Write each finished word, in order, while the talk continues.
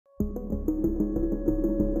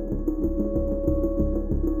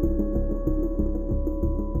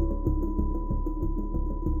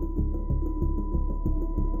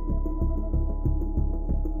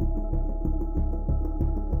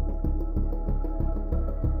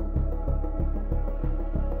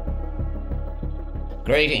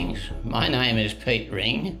Greetings, my name is Pete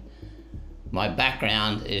Ring. My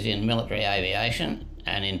background is in military aviation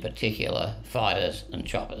and in particular fighters and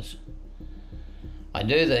choppers. I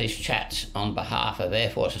do these chats on behalf of Air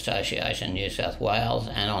Force Association New South Wales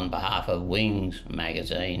and on behalf of Wings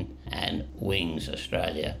magazine and Wings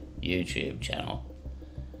Australia YouTube channel.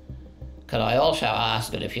 Could I also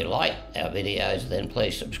ask that if you like our videos, then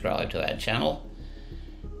please subscribe to our channel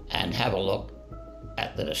and have a look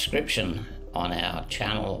at the description on our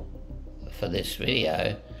channel for this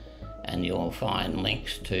video, and you'll find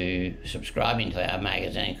links to subscribing to our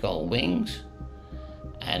magazine called Wings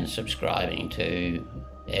and subscribing to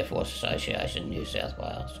Air Force Association New South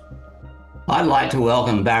Wales. I'd like to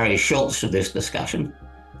welcome Barry Schulz to this discussion.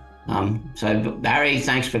 So Barry,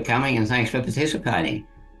 thanks for coming and thanks for participating.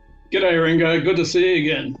 G'day Ringo, good to see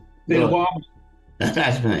you again. Been a while.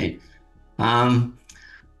 That's me.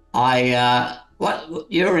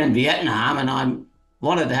 You're in Vietnam, and I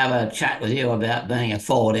wanted to have a chat with you about being a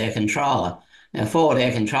forward air controller. Now, forward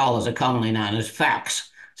air controllers are commonly known as FACs.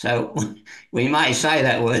 So we may say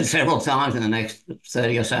that word several times in the next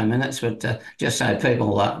 30 or so minutes, but just so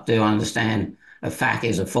people do understand, a FAC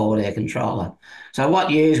is a forward air controller. So what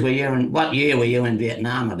year were you in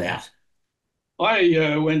Vietnam about?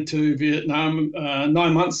 I went to Vietnam 9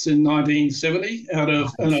 months in 1970 I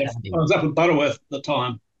was up at Butterworth at the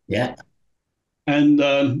time. Yeah. And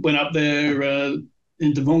went up there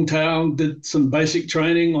into Vung Tau, did some basic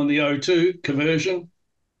training on the O2 conversion,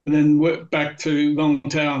 and then went back to Vung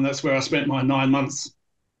Tau, and that's where I spent my 9 months.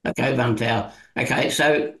 Okay, Vung Tau. Okay,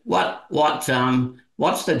 so what's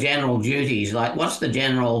the general duties like? What's the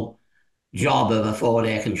general job of a forward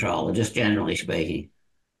air controller, just generally speaking?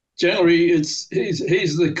 Generally,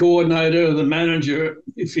 he's the coordinator, the manager,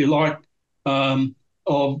 if you like,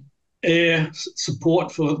 of air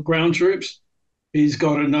support for ground troops. He's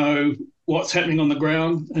got to know what's happening on the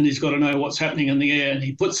ground, and he's got to know what's happening in the air, and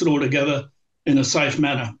he puts it all together in a safe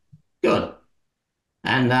manner. Good.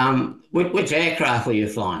 And which aircraft were you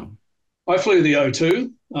flying? I flew the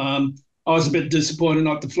O2. I was a bit disappointed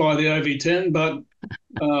not to fly the OV-10, but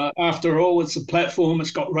after all, it's a platform.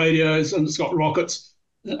 It's got radios and it's got rockets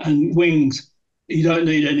and wings. You don't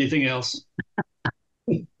need anything else.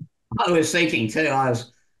 I was thinking too. I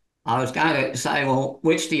was going to say, well,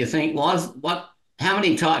 which do you think how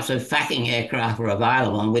many types of FACing aircraft were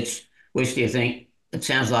available, and which do you think? It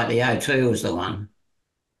sounds like the O2 was the one.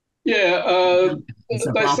 Yeah, they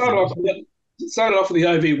started off with the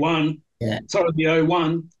OV1. Yeah. Sorry, the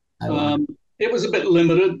O1. It was a bit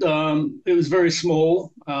limited. It was very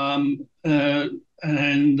small and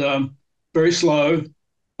very slow.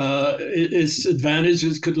 Its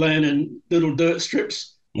advantages could land in little dirt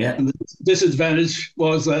strips. Yeah. And the disadvantage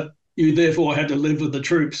was that you therefore had to live with the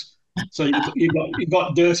troops. So you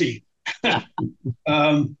got dirty. The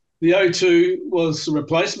O2 was a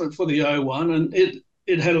replacement for the O1, and it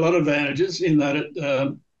had a lot of advantages in that it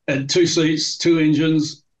had 2 seats, 2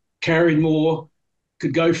 engines, carried more,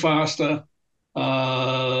 could go faster,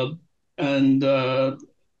 and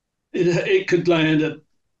it could land at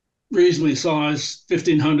reasonably sized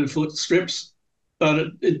 1,500-foot strips, but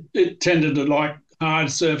it tended to like hard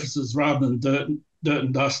surfaces rather than dirt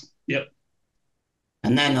and dust. Yep.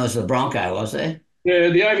 And then there was the Bronco, was there? Yeah,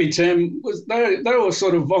 the AV-10 was they were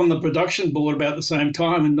sort of on the production board about the same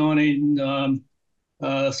time in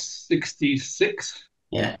 1966.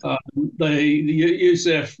 Yeah. The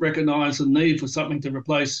USAF recognised the need for something to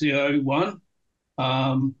replace the O1.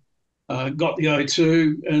 Got the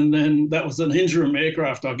O2, and then that was an interim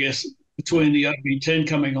aircraft, I guess, between the OV-10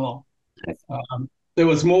 coming along. There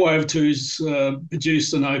was more O2s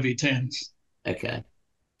produced than OV-10s. Okay.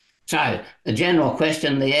 So the general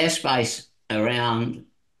question, the airspace around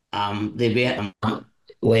the Vietnam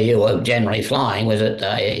where you were generally flying, was it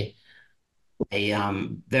a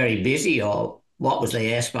very busy, or what was the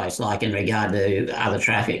airspace like in regard to other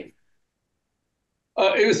traffic?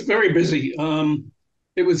 It was very busy.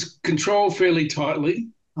 It was controlled fairly tightly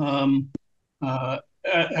at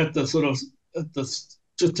the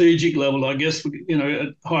strategic level, I guess.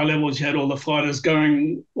 At high levels, you had all the fighters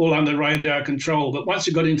going all under radar control. But once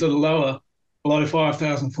you got into the below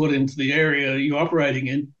 5,000 foot into the area you're operating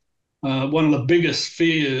in, one of the biggest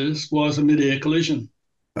fears was a mid-air collision.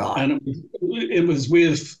 Right. And it was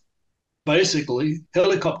with basically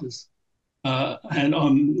helicopters. And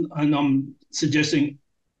I'm suggesting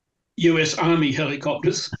US Army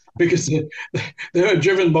helicopters, because they were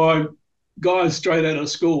driven by guys straight out of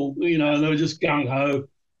school, and they were just gung-ho.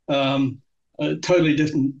 A totally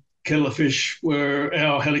different kettle of fish were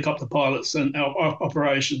our helicopter pilots and our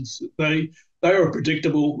operations. They were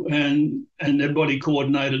predictable, and everybody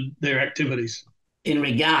coordinated their activities. in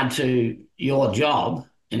regard to your job,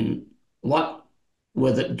 and what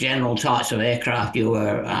were the general types of aircraft you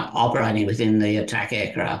were operating within the attack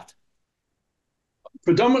aircraft?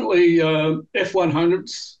 Predominantly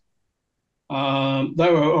F-100s.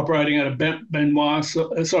 They were operating out of Benoit.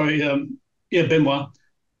 Sorry, yeah, Benoit.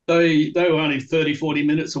 They were only 30, 40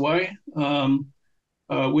 minutes away.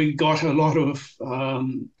 We got a lot of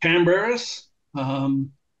Canberras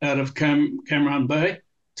out of Cameron Bay,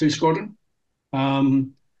 2 Squadron.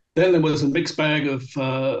 Um, then there was a mixed bag of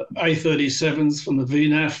A-37s from the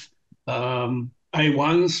VNAF,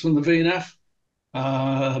 A-1s from the VNAF.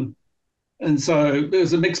 And so there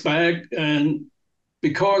was a mixed bag. And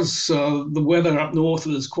because the weather up north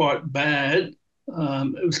was quite bad,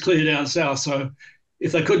 it was clear down south. So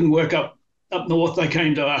if they couldn't work up north, they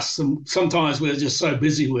came to us. And sometimes we're just so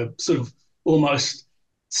busy, we're sort of almost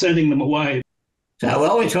sending them away. So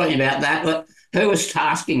while we're talking about that, who was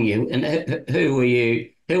tasking you, and who were you?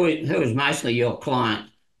 Who was mostly your client?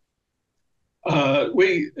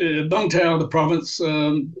 Bung Tower, the province,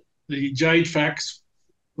 the Jade Fax,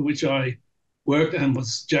 for which I worked, and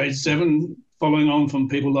was Jade 7, following on from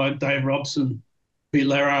people like Dave Robson, Pete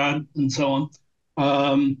Larard, and so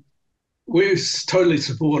on. We totally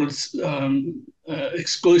supported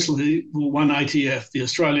exclusively one ATF, the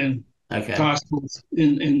Australian Task Force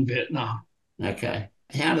in Vietnam. Okay.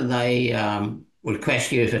 How do they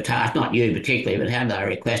request you for task? Not you particularly, but how do they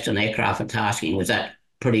request an aircraft for tasking? Was that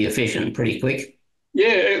pretty efficient, pretty quick? Yeah,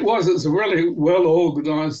 it was. It's a really well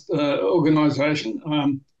organised organisation.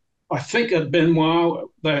 I think at Benoit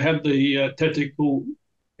they had the tactical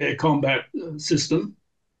air combat system,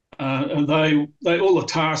 and they all the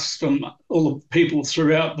tasks from all the people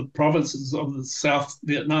throughout the provinces of the South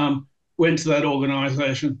Vietnam went to that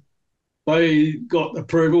organisation. They got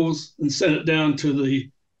approvals and sent it down to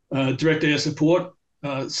the Direct Air Support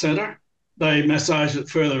Centre. They massaged it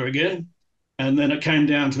further again, and then it came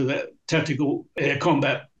down to that Tactical Air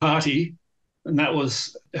Combat Party, and that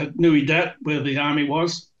was at Nui Dat, where the army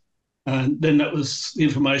was. And then the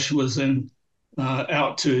information was then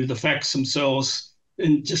out to the FACs themselves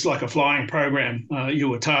in just like a flying program. You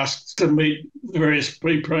were tasked to meet various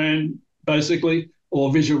pre-plan, basically,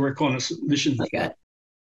 or visual reconnaissance missions. Okay.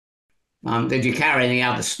 Did you carry any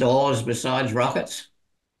other stores besides rockets?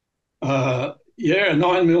 Yeah, a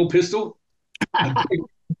 9mm pistol, a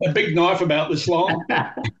big knife about this long,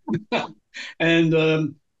 and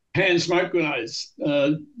hand smoke grenades.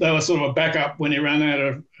 They were sort of a backup when he ran out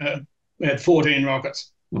of. We had 14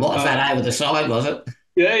 rockets. What was that over the side, was it?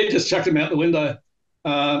 Yeah, he just chucked them out the window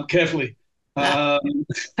carefully. And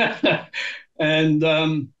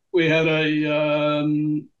we had a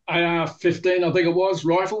AR-15, I think it was,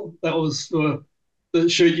 rifle. That was for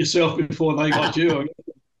shoot yourself before they got you.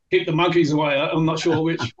 Keep the monkeys away. I'm not sure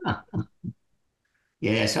which.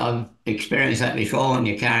 Yes, I've experienced that before when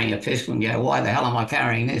you're carrying a pistol and you go, why the hell am I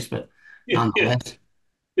carrying this? But nonetheless.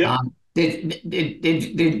 Yeah.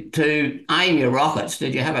 Did to aim your rockets,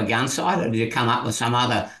 did you have a gun sight or did you come up with some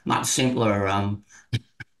other much simpler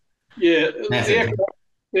method?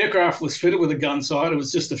 The aircraft was fitted with a gun sight. It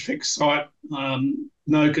was just a fixed sight, no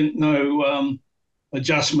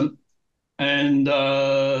adjustment. And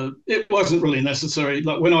it wasn't really necessary.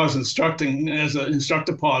 Like when I was instructing as an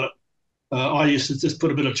instructor pilot, I used to just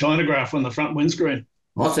put a bit of Chinograph on the front windscreen.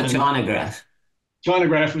 What's a Chinograph?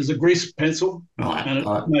 Chinograph is a grease pencil, right, and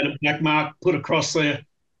it made a black mark put across there.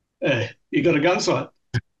 You got a gun sight.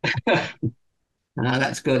 No,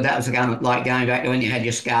 that's good. That was like going back to when you had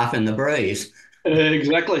your scarf in the breeze.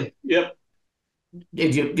 Exactly. Yep.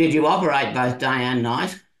 Did you operate both day and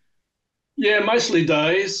night? Yeah, mostly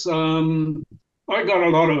days. I got a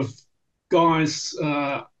lot of guys,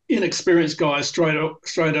 inexperienced guys, straight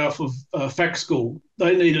off of FAC school.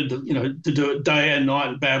 They needed to do it day and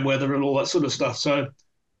night, bad weather and all that sort of stuff. So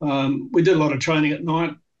we did a lot of training at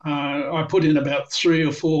night. I put in about 3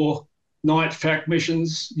 or 4 night FAC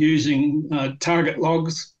missions using target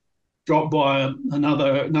logs dropped by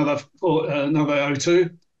another O2.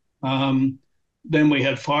 Then we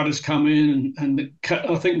had fighters come in, and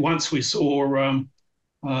I think once we saw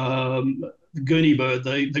the Goonie Bird,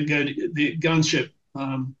 the gunship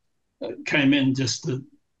came in just to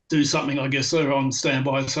do something. I guess they were on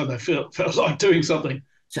standby, so they felt like doing something.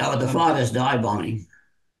 So the fighters dive bombing?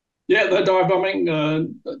 Yeah, they're dive bombing.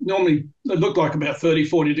 Normally, it looked like about 30,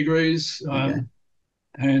 40 degrees, and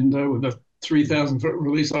with a 3,000 foot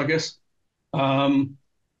release, I guess. The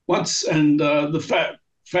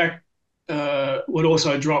FAC would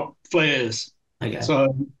also drop flares. Okay.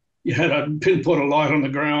 So you had a pinpoint of light on the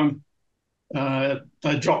ground.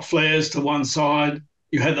 They dropped flares to one side.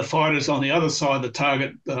 you had the fighters on the other side of the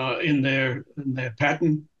target in their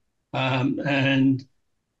pattern, and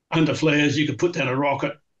under flares you could put down a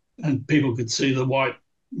rocket, and people could see the white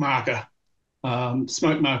marker,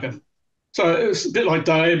 smoke marker. So it was a bit like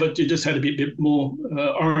day, but you just had to be a bit more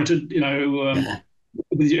oriented, Yeah.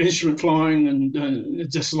 with your instrument flying, and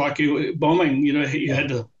just like you were bombing, you Yeah. had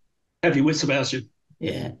to have your wits about you.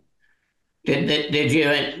 Yeah. Did you,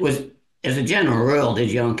 as a general rule,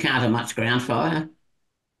 did you encounter much ground fire?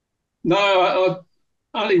 No,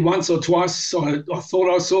 only once or twice I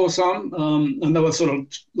thought I saw some, and they were sort of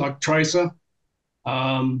like tracer.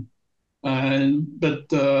 Um, but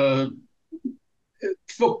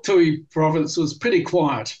Tui province was pretty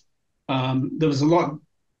quiet. There was a lot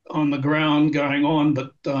on the ground going on,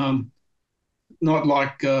 but not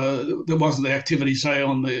like there wasn't the activity, say,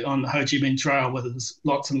 on the Ho Chi Minh Trail, where there's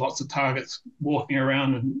lots and lots of targets walking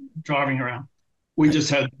around and driving around. We just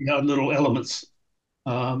had little elements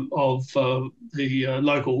of the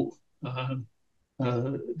local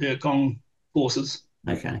the Gong forces.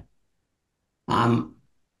 Okay. Um,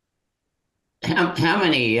 how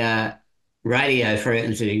many radio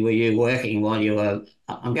frequencies were you working while you were?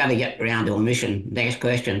 I'm going to get around to a mission next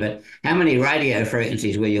question, but how many radio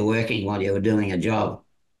frequencies were you working while you were doing a job?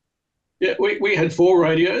 Yeah, we had four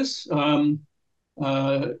radios, UHF,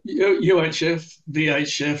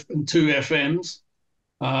 VHF, and two FMs.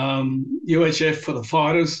 UHF for the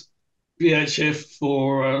fighters, VHF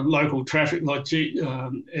for local traffic like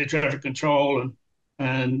air traffic control,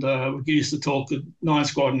 and we used to talk to 9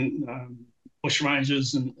 Squadron bush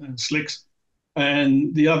rangers and slicks.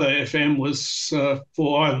 And the other FM was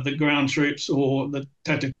for either the ground troops or the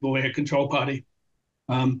tactical air control party.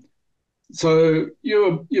 Um, so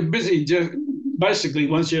you're busy basically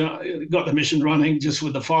once you got the mission running just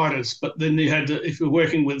with the fighters, but then you had to, if you're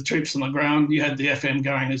working with troops on the ground, you had the FM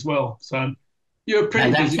going as well. So you're pretty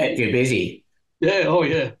And that busy. kept you busy. Yeah. Oh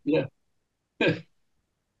yeah. Yeah.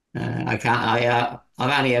 I can't.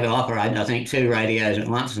 I've only ever operated, I think, two radios at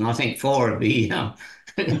once, and I think four would be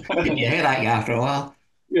give you a headache after a while.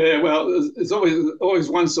 Yeah. Well, it's always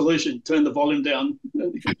one solution: turn the volume down.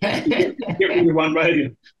 Get rid of one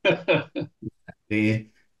radio. Yeah.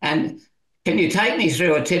 And can you take me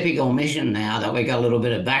through a typical mission now that we got a little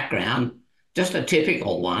bit of background? Just a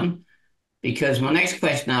typical one, because my next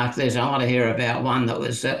question after this, I want to hear about one that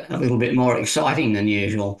was a little bit more exciting than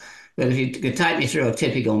usual. But if you could take me through a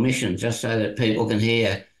typical mission, just so that people can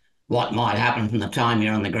hear what might happen from the time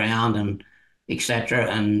you're on the ground and etc.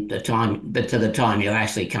 and the time, but to the time you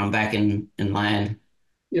actually come back in land.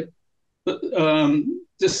 Yep. But,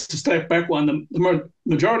 just to step back one, the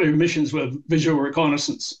majority of missions were visual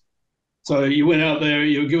reconnaissance. So you went out there,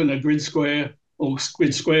 you were given a grid square or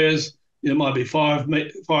grid squares. It might be 5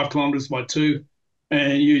 kilometres by 2,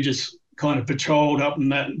 and you just kind of patrolled up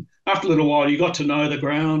and that. And after a little while, you got to know the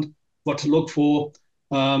ground, what to look for,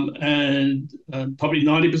 and probably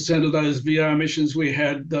 90% of those VR missions we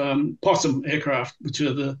had Possum aircraft, which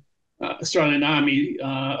are the Australian Army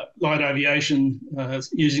light aviation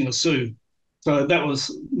using a Sioux. So that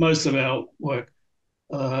was most of our work.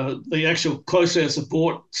 The actual close air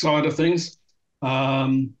support side of things,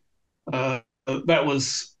 that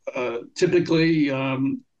was typically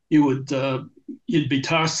you'd be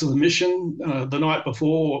tasked to the mission the night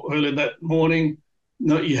before or early that morning.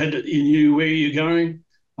 No, you knew where you're going.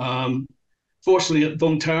 Fortunately, at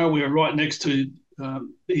Vung Tau, we were right next to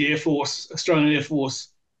the Air Force, Australian Air Force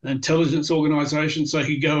intelligence organisation, so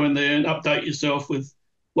you could go in there and update yourself with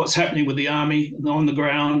what's happening with the army and on the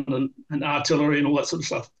ground and artillery and all that sort of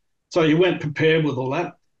stuff. So you went prepared with all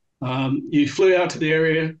that. You flew out to the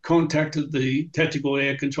area, contacted the tactical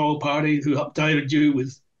air control party, who updated you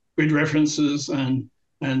with grid references and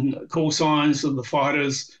call signs of the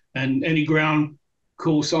fighters and any ground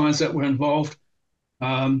call signs that were involved.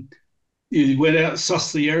 You went out,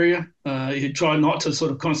 sussed the area. You tried not to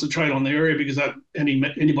sort of concentrate on the area because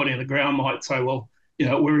anybody on the ground might say, well,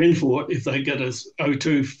 we're in for it if they get us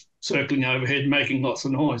O2 circling overhead making lots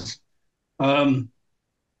of noise.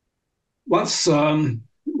 Once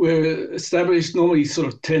we're established, normally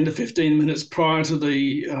sort of 10 to 15 minutes prior to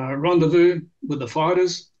the rendezvous with the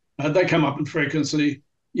fighters, they come up in frequency.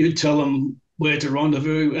 You'd tell them where to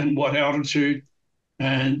rendezvous and what altitude,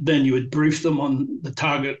 and then you would brief them on the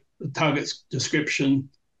target's description,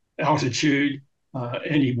 altitude,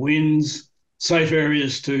 any winds, safe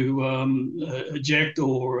areas to eject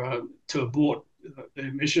or to abort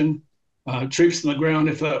their mission, troops on the ground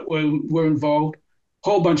if that were involved,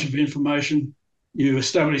 whole bunch of information. You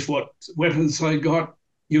establish what weapons they got.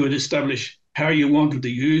 You would establish how you wanted to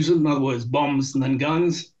use them, in other words, bombs and then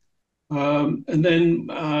guns. And then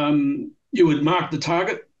you would mark the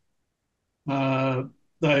target. Uh,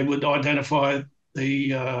 they would identify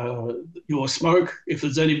the your smoke. If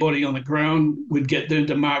there's anybody on the ground, we'd get them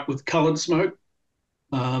to mark with coloured smoke.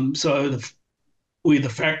 So we, the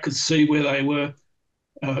FAC, could see where they were.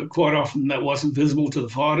 Quite often that wasn't visible to the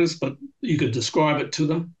fighters, but you could describe it to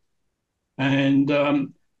them. And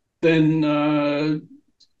then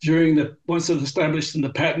during the once it's established in the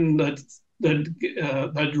pattern,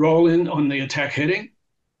 they'd roll in on the attack heading.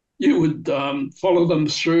 You would follow them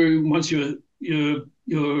through once you're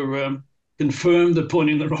confirmed they're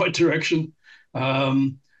pointing in the right direction.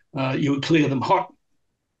 You would clear them hot,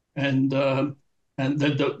 and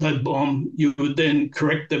that bomb, you would then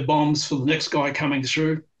correct the bombs for the next guy coming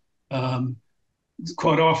through. Um,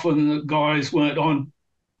 Quite often the guys weren't on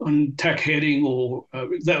tack heading, or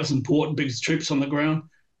that was important because troops on the ground.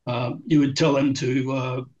 You would tell them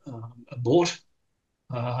to abort,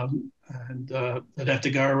 and they'd have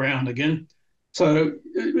to go around again. So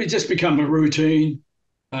it just become a routine.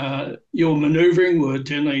 Your manoeuvring were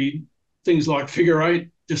generally things like figure eight,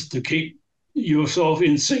 just to keep yourself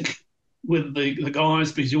in sync with the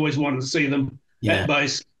guys, because you always wanted to see them at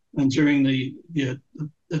base and during the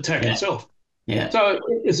attack itself. Yeah. So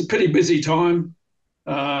it's a pretty busy time.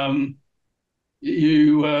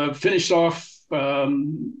 You finished off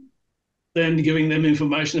then giving them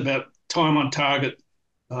information about time on target,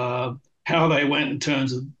 how they went in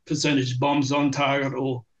terms of percentage bombs on target,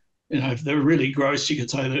 or if they're really gross, you could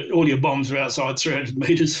say that all your bombs are outside 300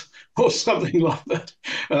 meters or something like that.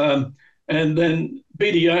 And then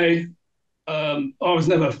BDA, I was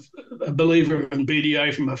never a believer in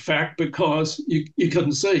BDA from a FAC because you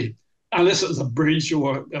couldn't see unless it was a bridge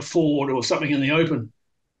or a ford or something in the open.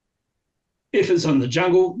 If it's on the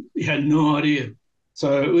jungle, you had no idea.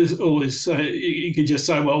 So it was always, you could just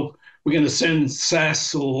say, well, we're going to send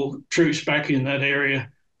SAS or troops back in that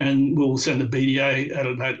area, and we'll send a BDA at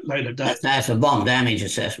a later date. That's a bomb damage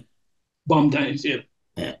assessment. Bomb damage, yeah.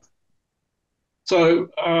 Yeah. So,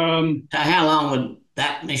 so how long would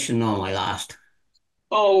that mission normally last?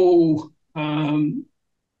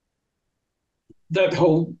 That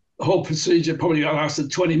whole procedure probably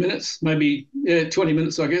lasted 20 minutes, maybe 20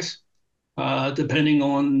 minutes, I guess. Depending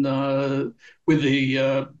on with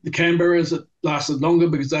the Canberras, it lasted longer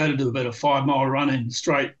because they had to do about a 5 mile run in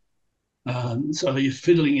straight. So you're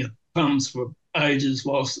fiddling your thumbs for ages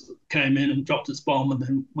whilst it came in and dropped its bomb and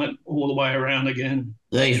then went all the way around again.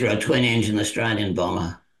 These were a twin-engine Australian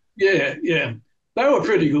bomber. Yeah, yeah. They were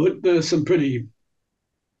pretty good. There's some pretty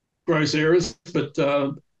gross errors, but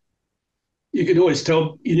you could always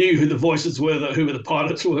tell. You knew who the voices were, who the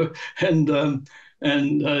pilots were, and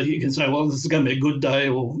you can say, well, this is going to be a good day.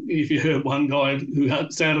 Or if you heard one guy who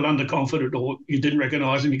sounded underconfident or you didn't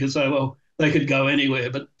recognise him, you could say, well, they could go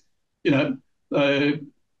anywhere. But,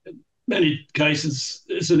 many cases,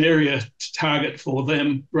 it's an area target for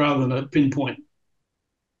them rather than a pinpoint.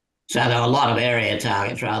 So there are a lot of area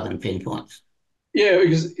targets rather than pinpoints. Yeah,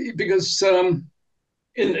 because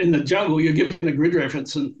in the jungle, you're given a grid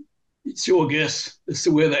reference and it's your guess as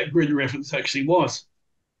to where that grid reference actually was.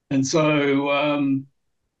 And so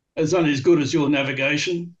it's only as good as your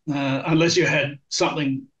navigation, unless you had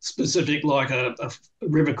something specific like a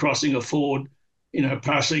river crossing, a ford,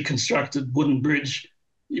 partially constructed wooden bridge,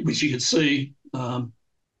 which you could see.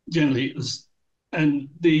 Generally, it was, and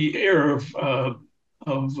the area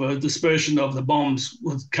of dispersion of the bombs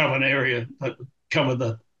would cover an area that would cover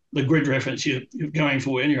the grid reference you're going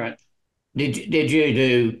for anyway. Did you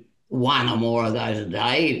do one or more of those a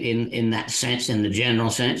day in that sense, in the general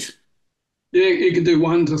sense? Yeah, you could do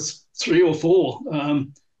 1 to 3 or 4.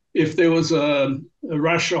 If there was a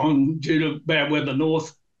rush on due to bad weather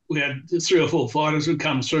north, we had 3 or 4 fighters would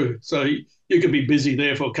come through. So you could be busy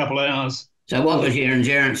there for a couple of hours. So what was your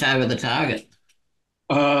endurance over the target?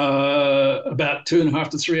 About 2.5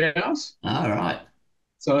 to 3 hours. All right.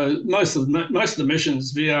 So most of the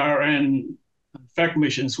missions, VR and FAC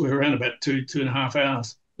missions, were around about 2.5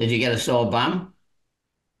 hours. Did you get a sore bum?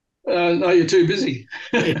 No, you're too busy.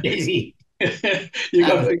 Too busy.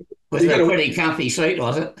 Was it a pretty comfy seat,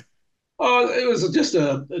 was it? Oh, it was just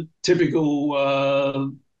a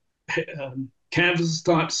typical canvas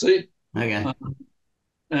type seat. Okay.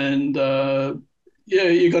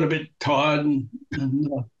 You got a bit tired,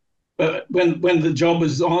 but when the job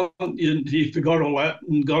was on, you forgot all that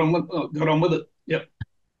and got on with it. Yep.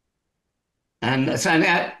 And so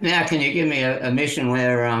now can you give me a mission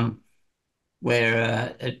where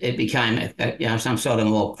it became some sort of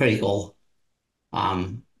more critical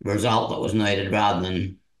result that was needed rather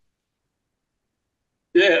than.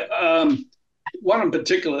 Yeah, one in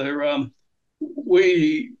particular,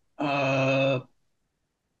 we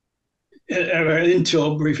at our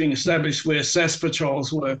intel briefing, established where SAS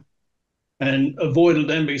patrols were and avoided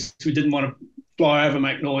them because we didn't want to fly over,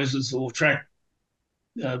 make noises, or track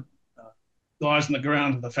uh, guys on the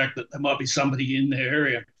ground to the fact that there might be somebody in their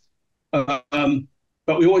area. Um,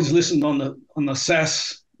 but we always listened on the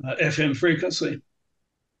SAS FM frequency,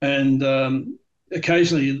 and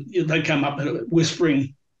occasionally they come up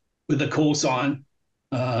whispering with the call sign,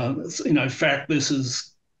 fact, this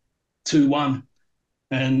is 2-1.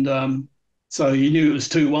 And so you knew it was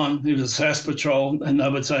 2-1. It was a SAS patrol, and they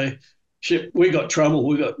would say, "Shit, we got trouble.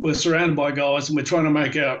 We're surrounded by guys, and we're trying to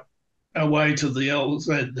make our way to the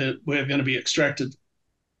LZ that we're going to be extracted."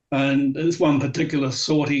 And there's one particular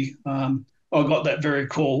sortie. I got that very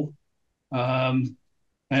call, and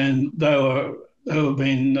they were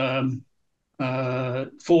being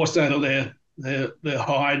forced out of their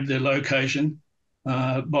hide, their location,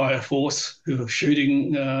 by a force who were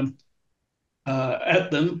shooting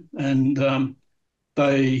at them, and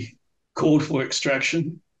they called for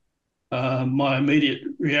extraction. My immediate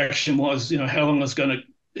reaction was, how long is going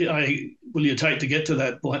to will you take to get to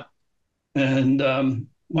that point? And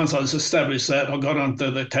once I was established that, I got onto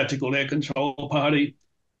the tactical air control party,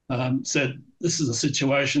 said, this is a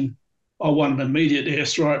situation. I want an immediate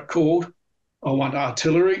airstrike called. I want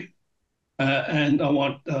artillery, and I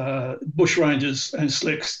want bush rangers and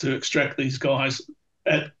slicks to extract these guys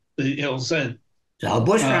at the LZ. So a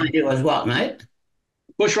bushranger was what, mate?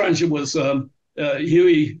 Bushranger was a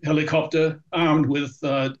Huey helicopter armed with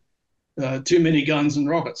 2 miniguns and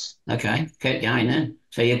rockets. Okay, keep going then.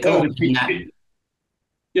 So you're calling that.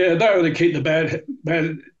 Yeah, they were to keep the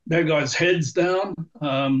bad guys' heads down.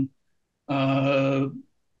 The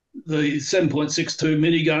 7.62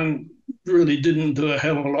 minigun really didn't do a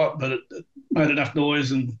hell of a lot, but it made enough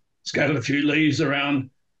noise and scattered a few leaves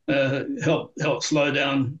around, help slow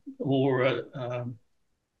down or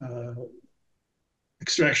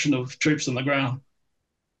extraction of troops on the ground.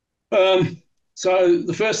 So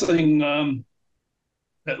the first thing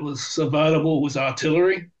that was available was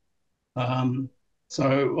artillery.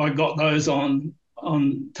 So I got those on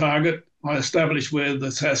target. I established where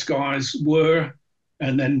the SAS guys were,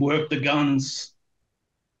 and then worked the guns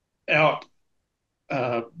out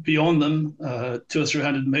beyond them, 200 or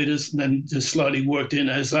 300 meters, and then just slowly worked in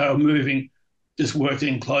as they were moving, just worked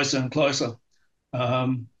in closer and closer.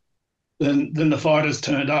 Then the fighters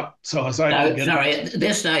turned up, so I was able to get. Sorry, at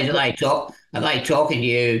this stage, are they talking to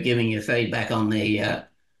you, giving you feedback on the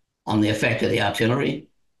effect of the artillery?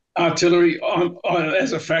 Artillery,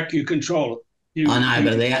 as a fact, you control it. I know,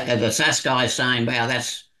 but the SAS guys saying, "Wow,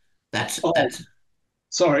 that's."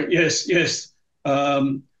 Sorry, yes.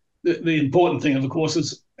 The important thing, of course,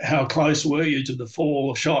 is how close were you to the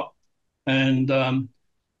fall shot, and then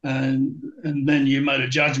you made a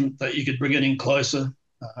judgment that you could bring it in closer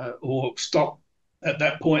or stop at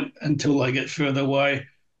that point until they get further away.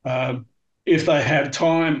 If they had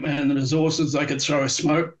time and the resources, they could throw a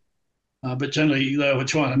smoke, but generally they were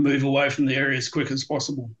trying to move away from the area as quick as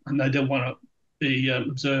possible, and they didn't want to be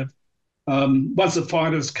observed. Once the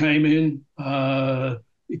fighters came in,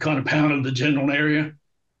 it kind of pounded the general area,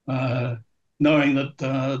 knowing that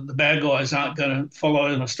the bad guys aren't going to follow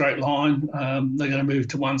in a straight line. They're going to move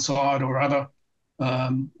to one side or other,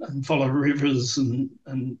 and follow rivers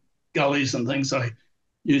and gullies and things. So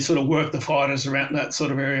you sort of work the fighters around that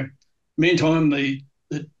sort of area. Meantime, the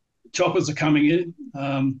choppers are coming in,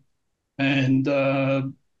 and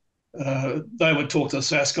they would talk to the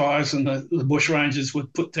SAS guys, and the bush rangers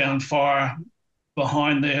would put down fire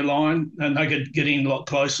behind their line, and they could get in a lot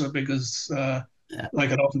closer because they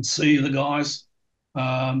could often see the guys.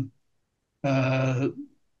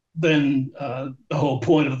 Then the whole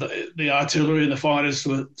point of the artillery and the fighters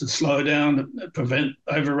were to slow down and prevent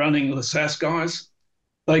overrunning the SAS guys.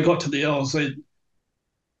 They got to the LZ,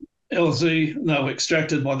 and they were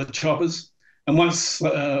extracted by the choppers. And once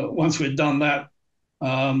we'd done that,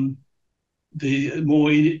 the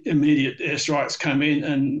more immediate airstrikes came in,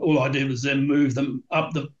 and all I did was then move them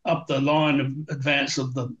up the line of advance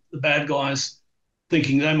of the bad guys,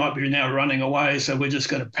 thinking they might be now running away. So we're just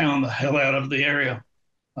going to pound the hell out of the area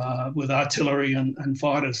with artillery and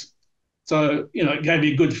fighters. So it gave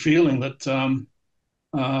me a good feeling that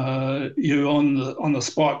you're on the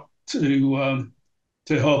spot to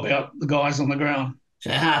help out the guys on the ground.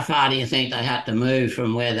 So how far do you think they had to move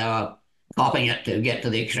from where they were popping it to get to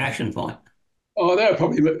the extraction point? Oh, they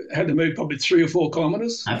had to move probably 3 or 4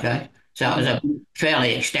 kilometres. Okay, so it was a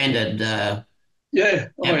fairly extended episode.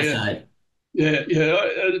 Yeah.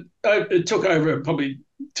 It took over probably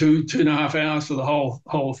 2.5 hours for the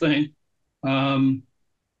whole thing, and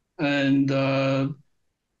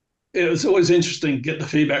it was always interesting to get the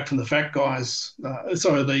feedback from the FAC guys,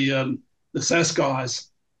 the SAS guys,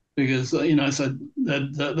 because so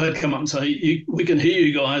they'd come up and say, "We can hear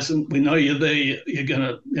you guys, and we know you're there. You're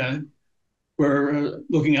gonna, we're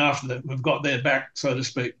looking after them. We've got their back, so to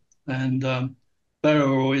speak." And they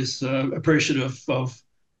were always appreciative of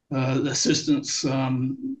the assistance.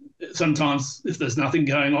 Sometimes, if there's nothing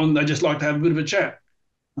going on, they just like to have a bit of a chat,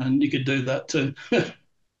 and you could do that too.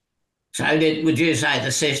 So would you say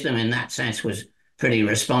the system in that sense was pretty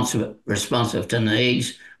responsive to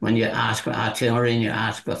needs when you ask for artillery and you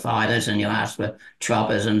ask for fighters and you ask for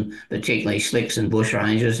choppers and particularly slicks and bush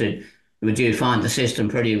rangers? Would you find the system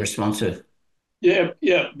pretty responsive? Yeah,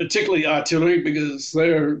 yeah, particularly artillery because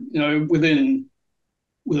they're within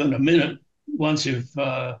a minute once you've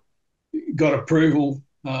got approval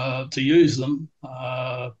to use them.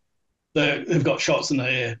 They've got shots in the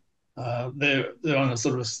air. They're on a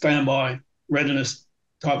sort of standby readiness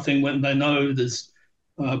type thing when they know there's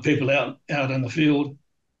people out in the field,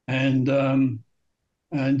 and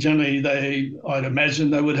generally I'd imagine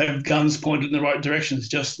they would have guns pointed in the right directions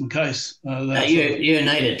just in case. Now you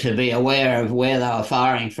needed to be aware of where they were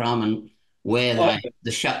firing from and where I,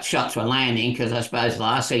 the shots were landing, because I suppose the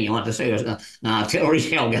last thing you want to see was an artillery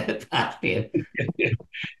shell go past you.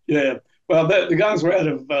 yeah, well, the guns were out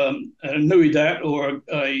of a Nui Dat or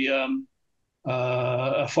a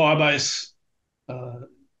firebase uh,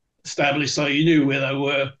 established, so you knew where they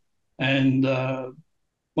were. And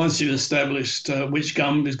once you established which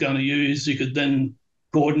gun was going to use, you could then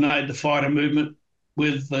coordinate the fighter movement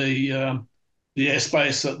with the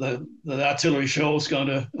airspace that the artillery shell is going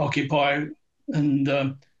to occupy,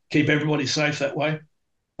 and keep everybody safe that way.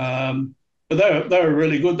 But they were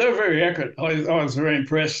really good. They were very accurate. I was very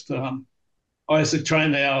impressed. I used to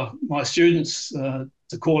train my students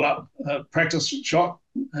to call up a practice shot,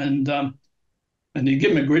 and you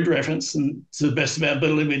give them a grid reference, and to the best of our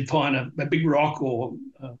ability, we'd find a big rock or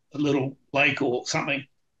a little lake or something.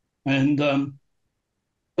 And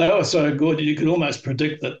they were so good, you could almost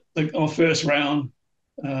predict that on first round,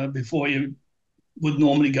 before you would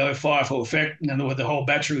normally go fire for effect, in other words, the whole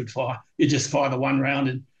battery would fire, you just fire the one round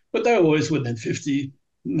in. But they were always within 50,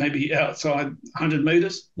 maybe outside 100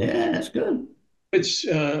 meters. Yeah, that's good. Which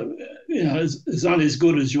is only as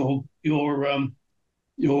good as your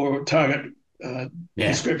target Yeah,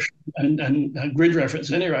 description and grid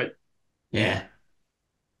reference, at any rate. yeah.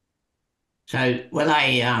 So were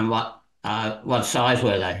they what size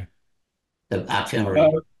were they? The Uh,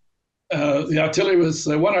 artillery. the artillery was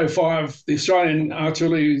 105. The Australian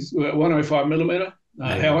artillery were 105 millimeter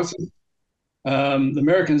Okay. howitzers. The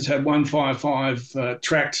Americans had 155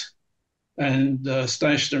 tracked and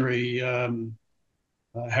stationary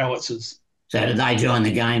howitzers. So did they join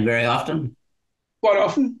the game very often? Quite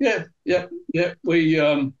often, yeah, yeah, yeah.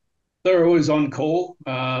 They were always on call.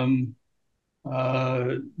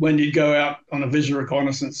 When you go out on a visual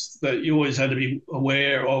reconnaissance, that you always had to be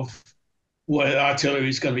aware of where artillery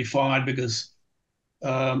is going to be fired, because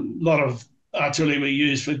a lot of artillery we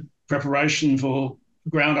use for preparation for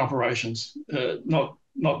ground operations. Not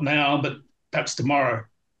now, but perhaps tomorrow,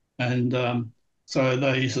 and so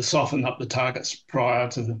they used to soften up the targets prior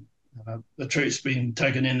to the troops being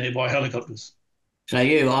taken in there by helicopters. So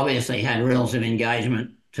you obviously had rules of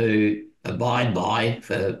engagement to abide by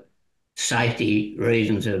for safety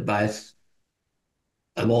reasons of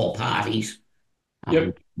all parties.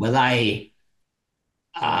 Yep. Were they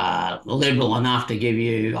liberal enough to give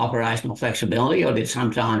you operational flexibility, or did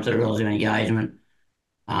sometimes the rules of engagement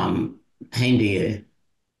hinder you?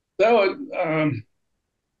 They were,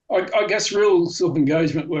 I guess, rules of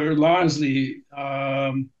engagement were largely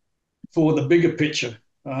for the bigger picture.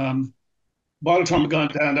 By the time we're going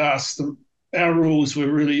down to us, our rules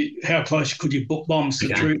were really how close could you put bombs to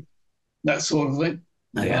Okay. troops, that sort of thing.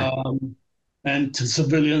 Okay. And to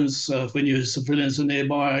civilians, when you civilians are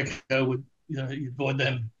nearby, you avoid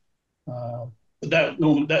them. But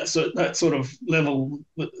that sort of level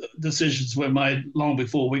decisions were made long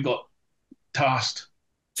before we got tasked.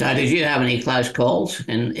 So did you have any close calls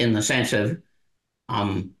in the sense of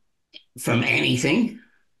um, from anything?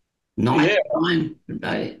 Night Yeah, time?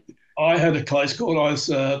 I had a close call. I was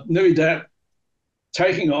Nui Dat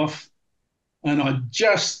taking off, and I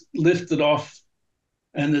just lifted off,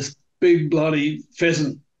 and this big bloody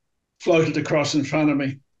pheasant floated across in front of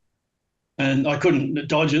me, and I couldn't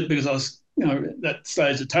dodge it because I was, at that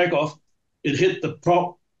stage of takeoff. It hit the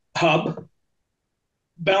prop hub,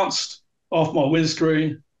 bounced off my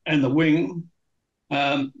windscreen and the wing.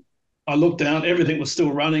 Um, I looked down, everything was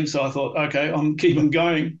still running, so I thought, okay, I'm keeping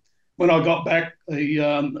going. When I got back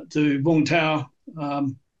to Vung Tau,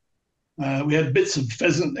 We had bits of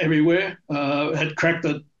pheasant everywhere. Had cracked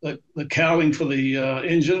the cowling for the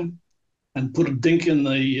engine and put a dink in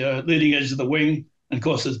the leading edge of the wing. And of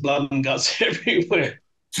course, there's blood and guts everywhere.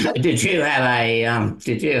 So did you have an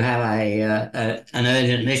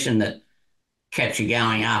urgent mission that kept you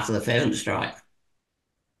going after the pheasant strike?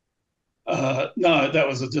 No, that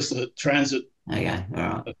was just a transit. Okay, all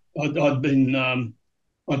right. I'd been,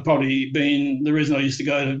 I'd probably been, the reason I used to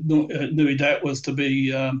go to Nui Dat was to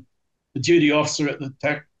be the duty officer at the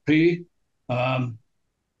TAC P. Quite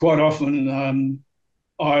often,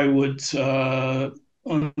 I would,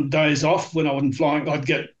 on days off when I wasn't flying, I'd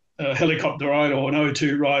get a helicopter ride or an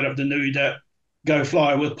O2 ride up to Nui Dat, go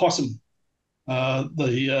fly with Possum,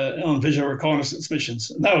 on visual reconnaissance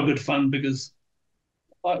missions. And they were good fun because,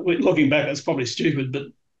 looking back, it's probably stupid, but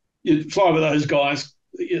you'd fly with those guys,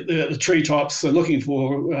 the treetops, they're looking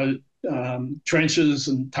for trenches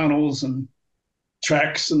and tunnels and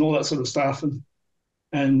tracks and all that sort of stuff.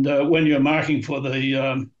 And when you're marking for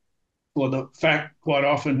the FAC, quite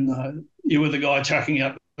often you were the guy chucking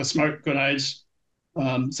out the smoke grenades.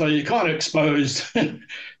 So you're kind of exposed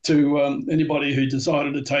to anybody who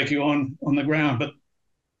decided to take you on the ground. But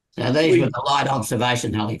So these were the light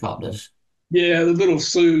observation helicopters. yeah, the little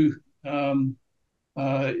Sioux, I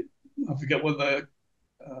forget what the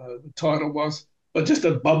title was, but just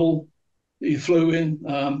a bubble that you flew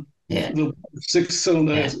in. Yeah. The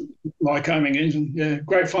six-cylinder Yeah. Lycoming engine. Yeah,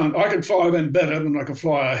 great fun. I could fly them better than I could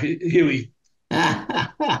fly a Huey,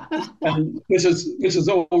 and which is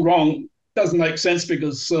all wrong. Doesn't make sense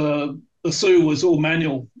because the Sioux was all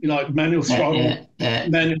manual, manual throttle,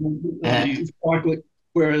 manual cyclic,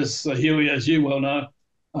 whereas the Huey, as you well know,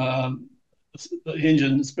 um, the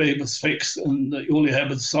engine speed was fixed, and all you had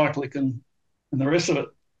was cyclic and the rest of it.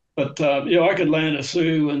 But yeah, I could land a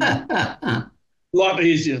Sioux and a lot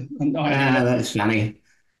easier. And that's funny.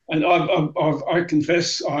 and I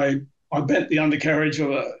confess I bent the undercarriage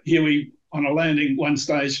of a Huey on a landing one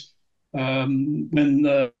stage when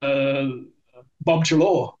Bob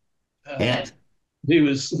Trelaw, Yeah. he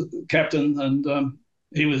was captain, and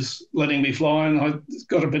he was letting me fly, and I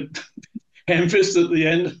got a bit ham-fisted at the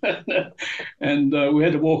end, and we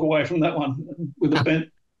had to walk away from that one with a bent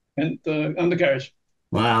undercarriage.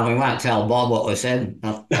 Well, we won't tell Bob what we said.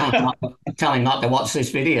 I'll tell him not to watch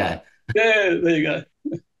this video. Yeah, there you go.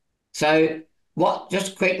 So,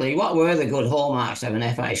 just quickly, what were the good hallmarks of an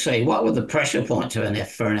FAC? What were the pressure points of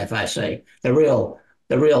for an FAC? The real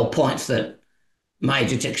points that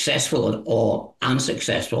made you successful or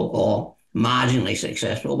unsuccessful or marginally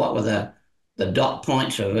successful. What were the dot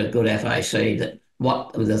points of a good FAC?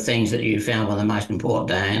 What were the things that you found were the most important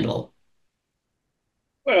to handle?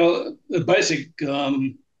 Well, the basic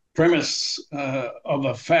premise of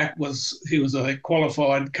a FAC was he was a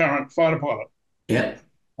qualified current fighter pilot. Yep.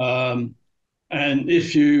 And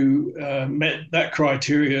if you met that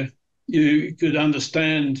criteria, you could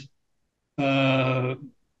understand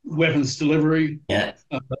weapons delivery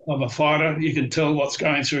of a fighter. You can tell what's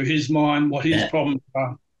going through his mind, what his problems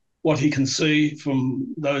are, what he can see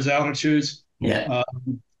from those altitudes, and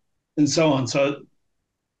so on. So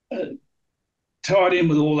tied in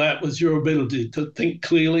with all that was your ability to think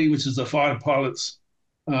clearly, which is a fighter pilot's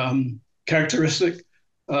characteristic.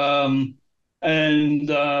 And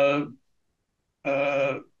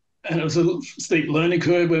it was a steep learning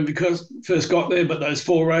curve when we first got there, but those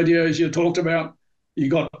four radios you talked about, you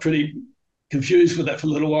got pretty confused with that for a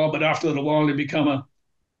little while, but after a little while you become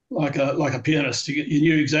like a pianist. You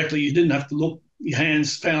knew exactly, you didn't have to look, your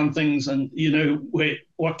hands found things and you knew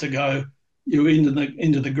what to go. You were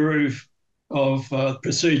into the groove of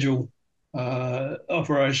procedural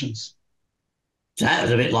operations. So that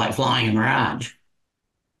was a bit like flying a Mirage.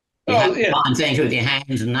 You had to find things with your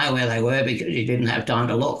hands and know where they were because you didn't have time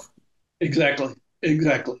to look. Exactly. It's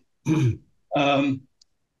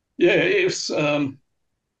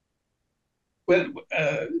when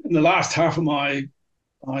in the last half of my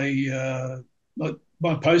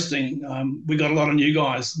posting, we got a lot of new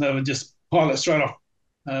guys. They were just pilots straight off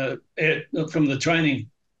from the training.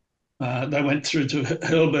 They went through to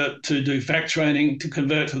Hurlburt to do FAC training to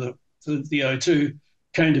convert to the O2.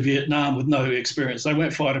 Came to Vietnam with no experience. They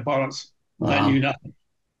weren't fighter pilots. Wow. They knew nothing.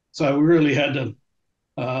 So we really had to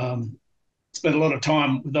spend a lot of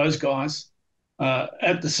time with those guys.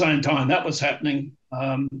 At the same time that was happening,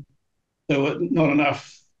 there were not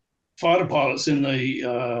enough fighter pilots in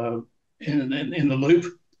the loop,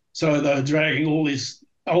 so they were dragging all these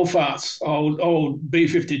old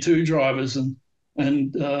B-52 drivers and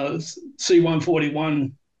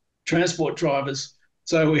C-141 transport drivers.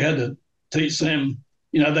 So we had to teach them.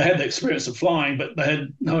 They had the experience of flying, but they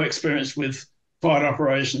had no experience with fight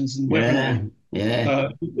operations and weaponry. Yeah.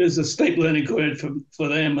 There's a steep learning curve for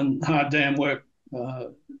them and hard damn work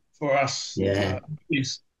for us. Yeah.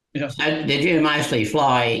 Yeah. So did you mostly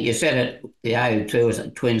fly? You said it, the O2 was a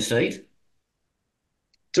twin seat.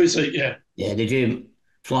 Two-seat, yeah. Yeah. Did you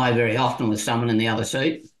fly very often with someone in the other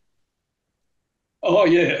seat? Oh,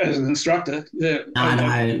 yeah, as an instructor, yeah.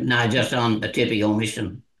 No, just on a typical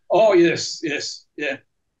mission. Oh, yes, yes, yeah.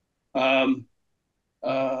 Um,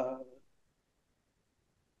 uh,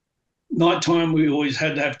 Nighttime, we always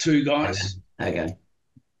had to have two Okay. guys. Okay.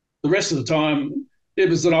 The rest of the time, it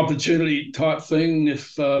was an opportunity type thing.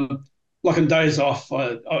 If, like on days off,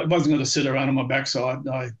 I wasn't going to sit around on my backside.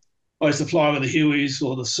 I used to fly with the Hueys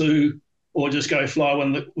or the Sioux, or just go fly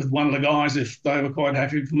with one of the guys if they were quite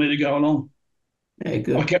happy for me to go along. Yeah, I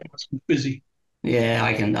good. kept myself busy. Yeah,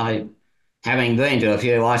 having been to a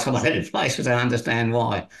few isolated places, I understand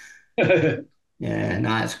why. Yeah,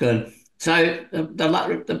 no, it's good. So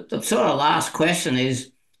the sort of last question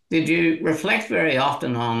is, did you reflect very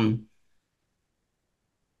often on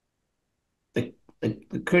the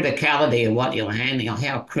criticality of what you were handling, or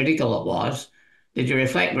how critical it was? Did you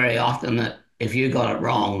reflect very often that if you got it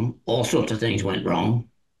wrong, all sorts of things went wrong?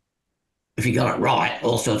 If you got it right,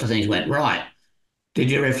 all sorts of things went right.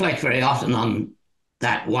 Did you reflect very often on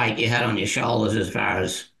that weight you had on your shoulders as far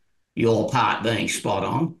as your part being spot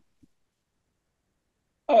on?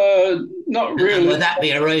 Not And really. would that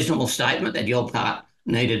be a reasonable statement that your part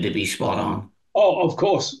needed to be spot on? Oh, of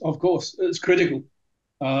course, it's critical.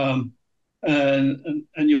 Um, and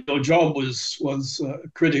your job was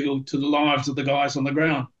critical to the lives of the guys on the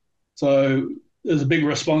ground. So there's a big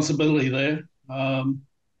responsibility there.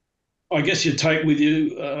 I guess you take with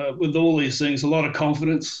you with all these things a lot of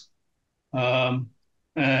confidence, um,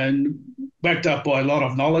 and backed up by a lot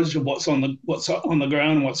of knowledge of what's on the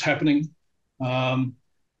ground and what's happening. Um,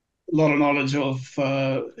 a lot of knowledge of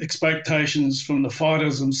expectations from the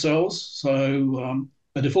fighters themselves. So,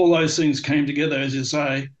 but if all those things came together, as you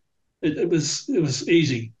say, it was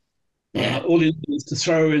easy. Yeah, All you need is to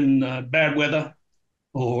throw in bad weather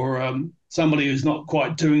or somebody who's not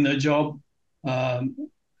quite doing their job, um,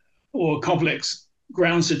 or a complex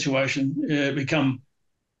ground situation become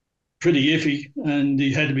pretty iffy, and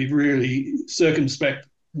you had to be really circumspect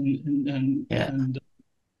yeah, and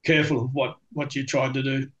careful of what you tried to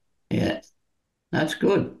do. yeah. That's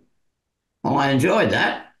good. Well, I enjoyed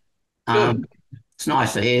that. Good. It's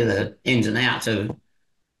nice to hear the ins and outs of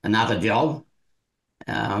another job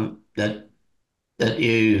that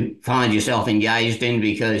you find yourself engaged in,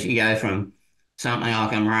 because you go from something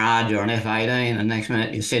like a Mirage or an F-18, and next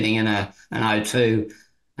minute you're sitting in an O2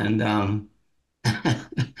 and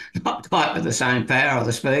not quite with the same power or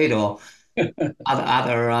the speed or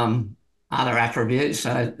other other attributes.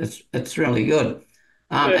 So it's really good.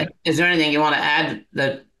 Yeah. Is there anything you want to add,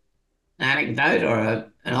 that an anecdote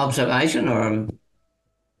or an observation or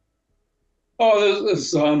Oh,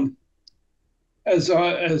 as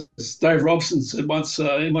Dave Robson said once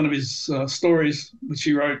in one of his stories, which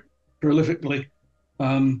he wrote prolifically,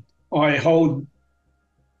 I hold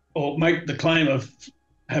or make the claim of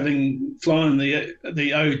having flown the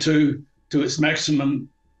O2 to its maximum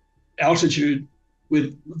altitude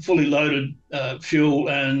with fully loaded fuel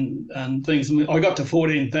and things. I mean, I got to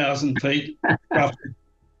 14,000 feet roughly.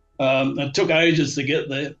 It took ages to get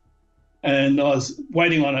there, and I was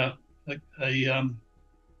waiting on a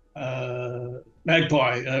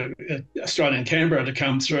Magpie, Australian Canberra, to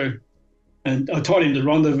come through. And I told him to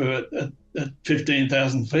rendezvous at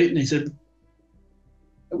 15,000 feet. And he said,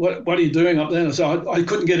 what are you doing up there? And I said, I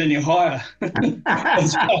couldn't get any higher.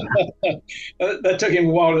 That took him a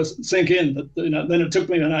while to sink in. But then it took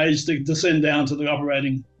me an age to descend down to the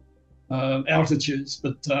operating altitudes.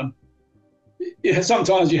 But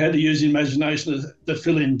sometimes you had to use your imagination to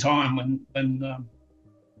fill in time when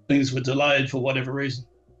things were delayed for whatever reason.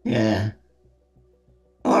 yeah?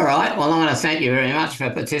 All right. Well, I want to thank you very much for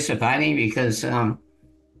participating, because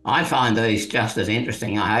I find these just as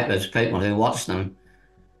interesting, I hope, as people who watch them.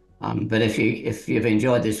 But if you've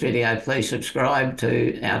enjoyed this video, please subscribe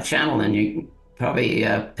to our channel, and you can probably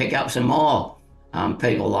pick up some more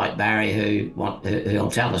people like Barry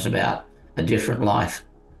who'll tell us about a different life.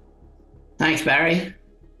 Thanks, Barry.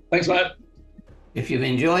 Thanks, Matt. If you've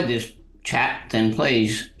enjoyed this chat, then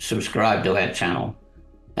please subscribe to our channel.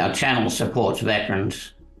 Our channel supports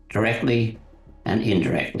veterans directly and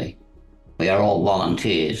indirectly. We are all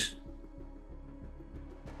volunteers.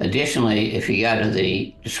 Additionally, if you go to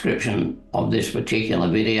the description of this particular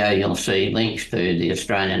video, you'll see links to the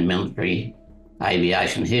Australian Military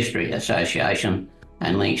Aviation History Association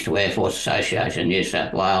and links to Air Force Association New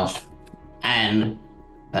South Wales and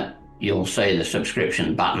you'll see the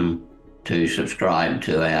subscription button to subscribe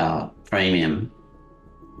to our premium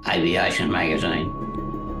aviation magazine.